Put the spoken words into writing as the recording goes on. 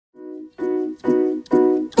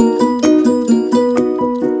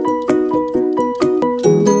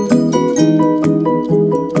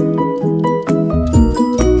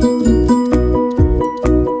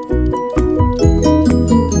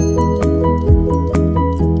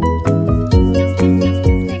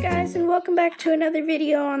to another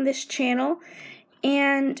video on this channel,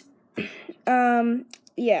 and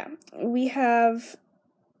yeah, we have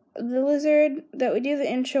the lizard that we do the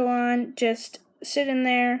intro on just sitting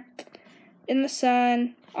there in the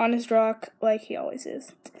sun on his rock like he always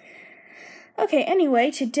is. Okay,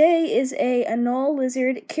 anyway, today is a Anole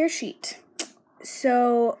Lizard care sheet.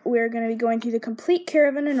 So we're going to be going through the complete care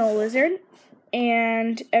of an Anole Lizard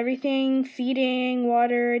and everything: feeding,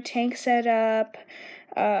 water, tank setup,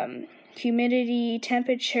 humidity,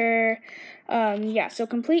 temperature. Yeah, so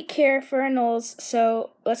complete care for anoles.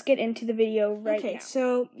 So let's get into the video now. Okay,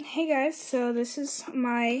 so hey guys, so this is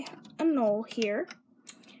my anole here.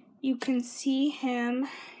 You can see him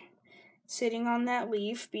sitting on that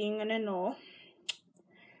leaf being an anole.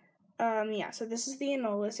 Yeah, so this is the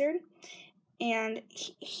Anole Lizard, and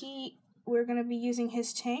we're going to be using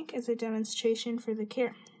his tank as a demonstration for the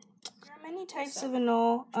care. There are many types of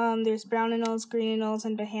anole. There's brown anoles, green anoles,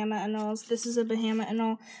 and Bahama anoles. This is a Bahama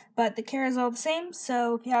anole, but the care is all the same.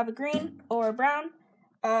 So if you have a green or a brown,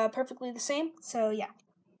 perfectly the same. So yeah.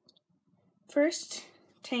 First,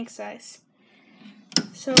 tank size.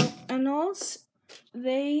 So anoles,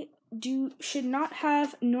 they should not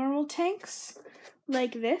have normal tanks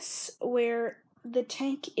like this, where the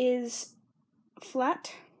tank is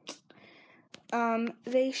flat.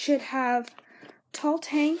 They should have tall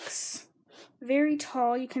tanks, very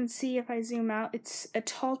tall. You can see if I zoom out, it's a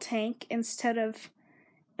tall tank instead of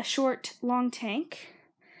a short, long tank.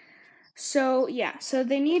 So yeah, so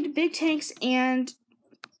they need big tanks, and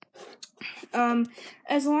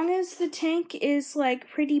as long as the tank is like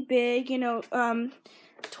pretty big,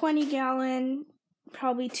 20-gallon,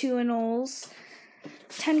 probably 2 anoles,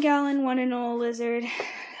 10-gallon, 1 Anole Lizard.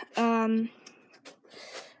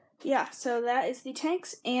 Yeah, so that is the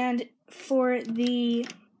tanks. And for the...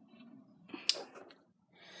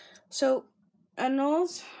 So,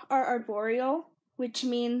 anoles are arboreal, which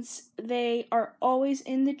means they are always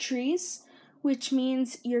in the trees, which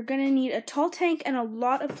means you're going to need a tall tank and a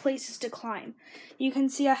lot of places to climb. You can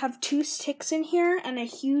see I have 2 sticks in here and a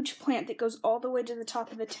huge plant that goes all the way to the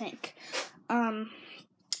top of the tank.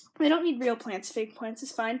 They don't need real plants. Fake plants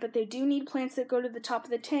is fine, but they do need plants that go to the top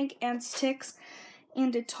of the tank, and sticks,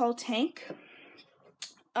 and a tall tank.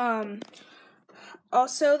 Also,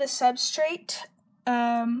 the substrate.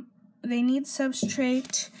 They need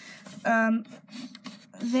substrate.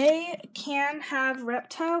 They can have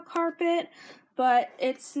reptile carpet, but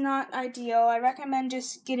it's not ideal. I recommend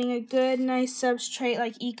just getting a good, nice substrate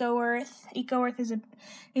like Eco-Earth. Eco-Earth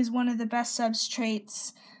is one of the best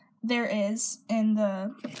substrates there is in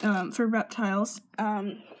the for reptiles.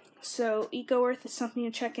 So Eco-Earth is something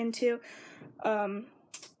to check into.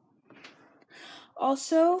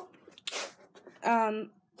 Also,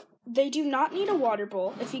 they do not need a water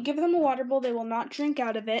bowl. If you give them a water bowl, they will not drink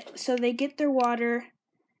out of it. So they get their water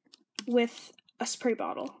with a spray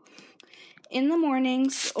bottle. In the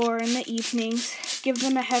mornings or in the evenings, give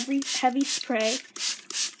them a heavy spray.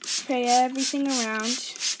 Spray everything around.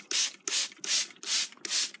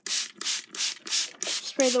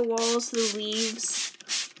 Spray the walls, the leaves,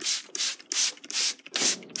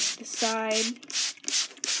 the side,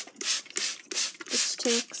 the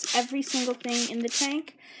sticks, every single thing in the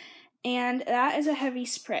tank. And that is a heavy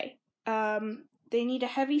spray. They need a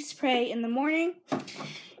heavy spray in the morning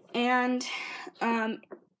and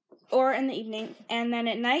or in the evening. And then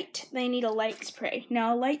at night, they need a light spray.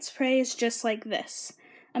 Now, a light spray is just like this.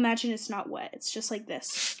 Imagine it's not wet. It's just like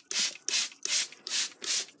this.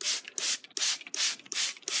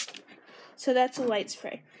 So that's a light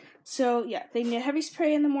spray. So yeah, they need a heavy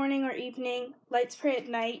spray in the morning or evening, light spray at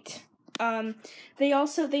night.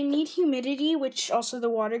 They need humidity, which also the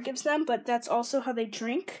water gives them, but that's also how they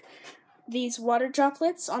drink. These water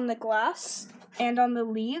droplets on the glass and on the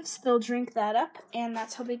leaves, they'll drink that up, and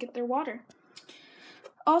that's how they get their water.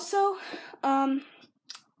 Also,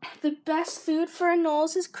 the best food for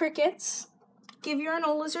anoles is crickets. Give your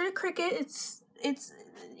Anole Lizard a cricket.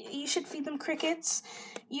 You should feed them crickets.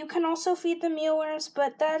 You can also feed them mealworms,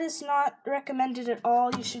 but that is not recommended at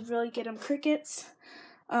all. You should really get them crickets.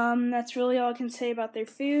 That's really all I can say about their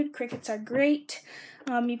food. Crickets are great.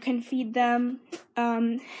 You can feed them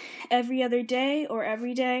every other day or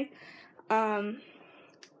every day.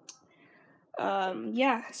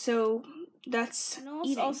 Yeah, so that's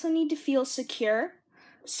eating. Also need to feel secure.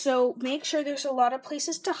 So make sure there's a lot of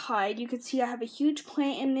places to hide. You can see I have a huge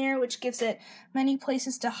plant in there, which gives it many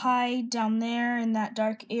places to hide. Down there in that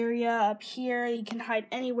dark area, up here, you can hide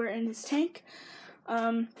anywhere in this tank.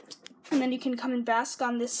 And then you can come and bask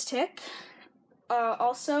on this stick.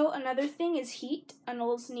 Also, another thing is heat.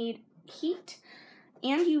 Anoles need heat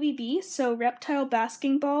and UVB, so reptile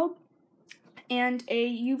basking bulb and a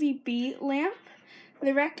UVB lamp.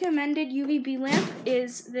 The recommended UVB lamp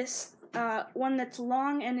is this one that's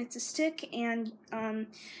long and it's a stick, and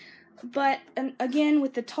but again,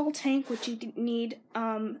 with the tall tank, which you need,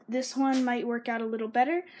 this one might work out a little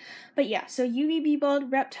better. But yeah, so UVB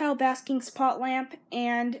bulb, reptile basking spot lamp,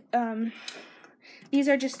 and these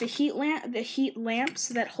are just the heat lamps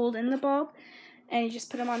that hold in the bulb, and you just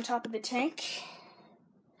put them on top of the tank.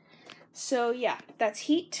 So yeah, that's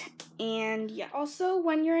heat. And yeah, also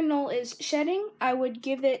when your anole is shedding, I would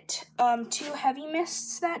give it 2 heavy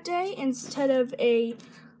mists that day instead of a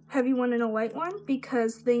heavy one and a light one,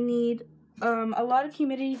 because they need a lot of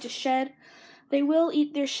humidity to shed. They will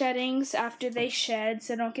eat their sheddings after they shed,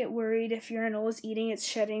 so don't get worried if your anole is eating its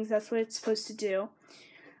sheddings. That's what it's supposed to do.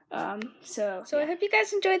 So I hope you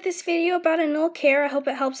guys enjoyed this video about anole care. I hope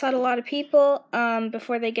it helps out a lot of people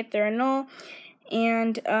before they get their anole.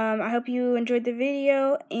 And I hope you enjoyed the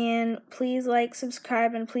video, and please like,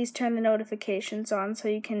 subscribe, and please turn the notifications on so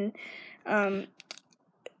you can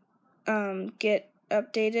get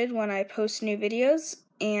updated when I post new videos.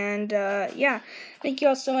 And yeah, thank you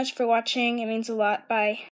all so much for watching. It means a lot. Bye.